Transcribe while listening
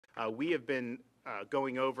We have been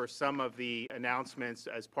going over some of the announcements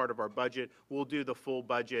as part of our budget. We'll do the full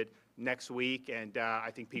budget next week, and I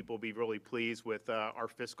think people will be really pleased with our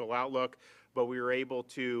fiscal outlook. But we were able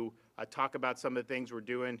to talk about some of the things we're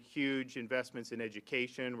doing, huge investments in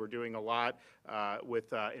education. We're doing a lot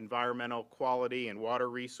with environmental quality and water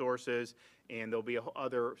resources, and there'll be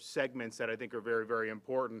other segments that I think are very, very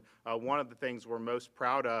important. One of the things we're most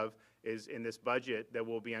proud of is in this budget that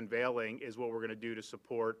we'll be unveiling is what we're going to do to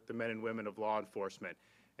support the men and women of law enforcement.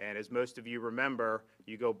 And as most of you remember,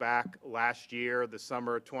 you go back last year, the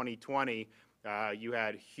summer of 2020, you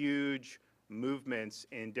had huge movements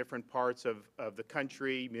in different parts of the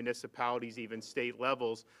country, municipalities, even state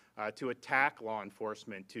levels, to attack law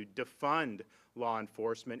enforcement, to defund law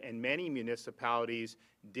enforcement. And many municipalities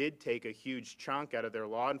did take a huge chunk out of their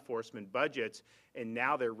law enforcement budgets, and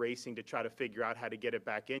now they're racing to try to figure out how to get it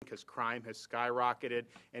back in because crime has skyrocketed.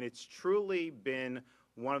 And it's truly been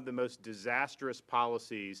one of the most disastrous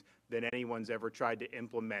policies that anyone's ever tried to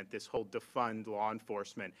implement, this whole defund law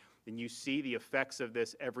enforcement. And you see the effects of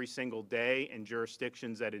this every single day in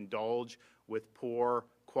jurisdictions that indulge with poor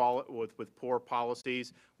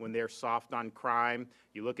policies when they're soft on crime.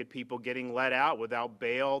 You look at people getting let out without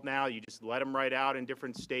bail now. You just let them right out in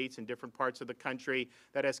different states and different parts of the country.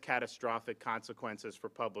 That has catastrophic consequences for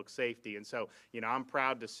public safety. And so, I'm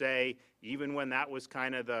proud to say, even when that was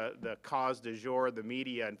kind of the cause du jour of the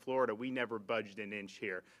media in Florida, we never budged an inch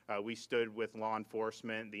here. We stood with law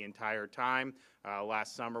enforcement the entire time.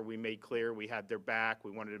 Last summer, we made clear we had their back.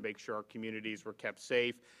 We wanted to make sure our communities were kept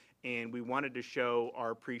safe. And we wanted to show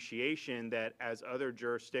our appreciation that as other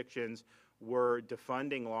jurisdictions were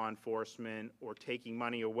defunding law enforcement or taking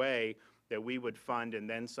money away, that we would fund and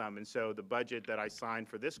then some. And so the budget that I signed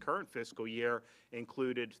for this current fiscal year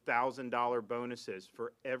included $1,000 bonuses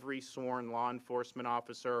for every sworn law enforcement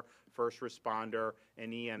officer, first responder,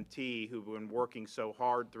 and EMT who've been working so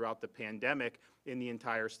hard throughout the pandemic in the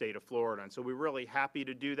entire state of Florida. And so we're really happy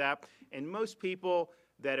to do that. And most people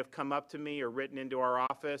that have come up to me or written into our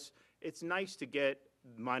office, it's nice to get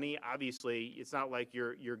money. Obviously, it's not like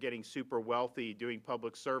you're getting super wealthy doing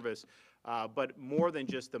public service, but more than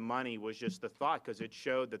just the money was just the thought, because it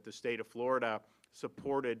showed that the state of Florida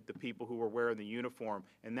supported the people who were wearing the uniform,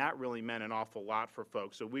 and that really meant an awful lot for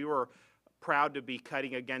folks. So we were proud to be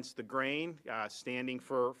cutting against the grain, standing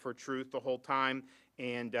for truth the whole time,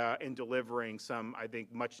 and delivering some, I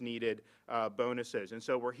think, much needed bonuses. And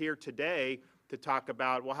so we're here today to talk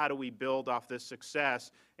about, well, how do we build off this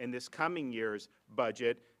success in this coming year's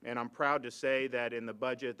budget? And I'm proud to say that in the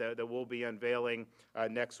budget that we'll be unveiling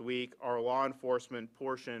next week, our law enforcement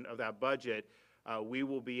portion of that budget, we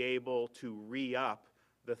will be able to re-up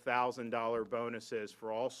the $1,000 bonuses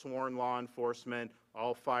for all sworn law enforcement,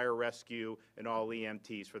 all fire rescue, and all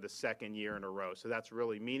EMTs for the second year in a row. So that's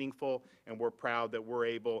really meaningful, and we're proud that we're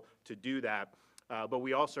able to do that. But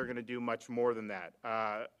we also are going to do much more than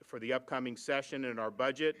that. For the upcoming session in our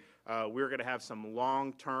budget, we're going to have some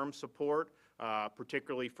long-term support,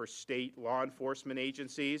 particularly for state law enforcement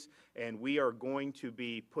agencies, and we are going to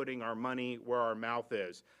be putting our money where our mouth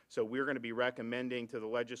is. So we're going to be recommending to the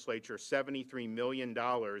legislature $73 million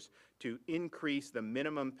to increase the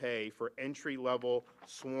minimum pay for entry-level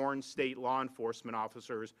sworn state law enforcement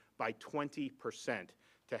officers by 20%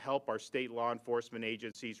 to help our state law enforcement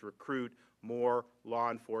agencies recruit more law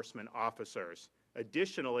enforcement officers.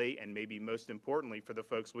 Additionally, and maybe most importantly for the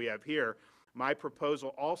folks we have here, my proposal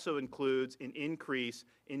also includes an increase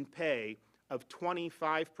in pay of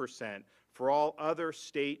 25% for all other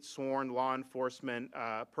state sworn law enforcement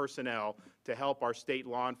personnel to help our state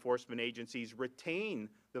law enforcement agencies retain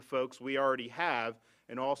the folks we already have,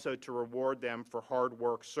 and also to reward them for hard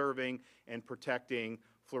work serving and protecting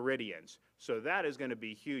Floridians. So that is going to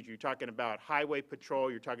be huge. You're talking about highway patrol,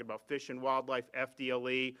 you're talking about fish and wildlife,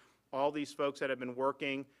 FDLE, all these folks that have been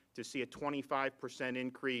working to see a 25%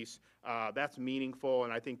 increase. That's meaningful,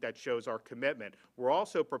 and I think that shows our commitment. We're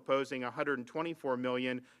also proposing $124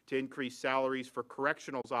 million to increase salaries for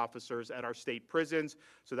correctional officers at our state prisons.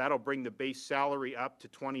 So that'll bring the base salary up to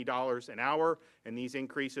 $20 an hour, and these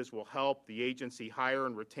increases will help the agency hire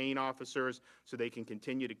and retain officers so they can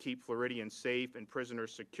continue to keep Floridians safe and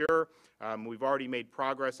prisoners secure. We've already made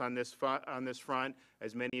progress on this front,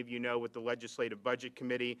 as many of you know, with the Legislative Budget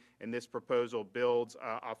Committee, and this proposal builds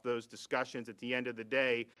off those discussions. At the end of the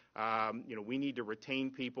day, we need to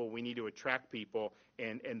retain people, we need to attract people,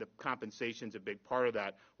 and the compensation is a big part of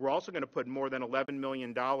that. We're also going to put more than $11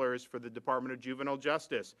 million for the Department of Juvenile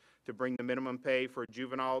Justice to bring the minimum pay for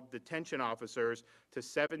juvenile detention officers to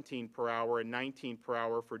 $17 per hour and $19 per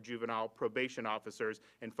hour for juvenile probation officers.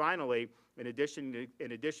 And finally, In addition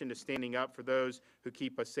to standing up for those who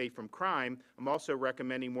keep us safe from crime, I'm also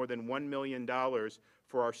recommending more than $1 million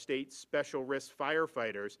for our state special risk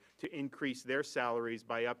firefighters to increase their salaries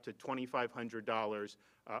by up to $2,500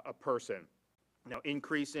 a person. Now,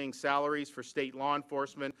 increasing salaries for state law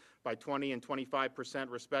enforcement by 20 and 25%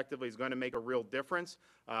 respectively is going to make a real difference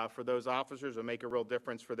for those officers. It'll make a real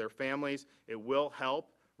difference for their families. It will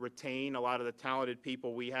help retain a lot of the talented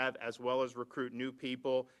people we have, as well as recruit new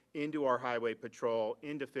people into our highway patrol,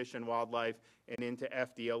 into Fish and Wildlife, and into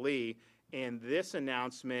FDLE. And this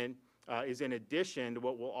announcement is in addition to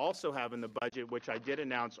what we'll also have in the budget, which I did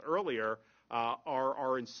announce earlier, are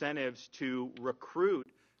our incentives to recruit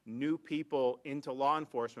new people into law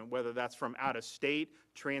enforcement, whether that's from out of state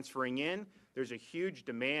transferring in. There's a huge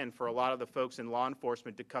demand for a lot of the folks in law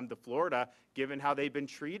enforcement to come to Florida, given how they've been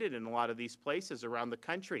treated in a lot of these places around the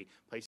country, places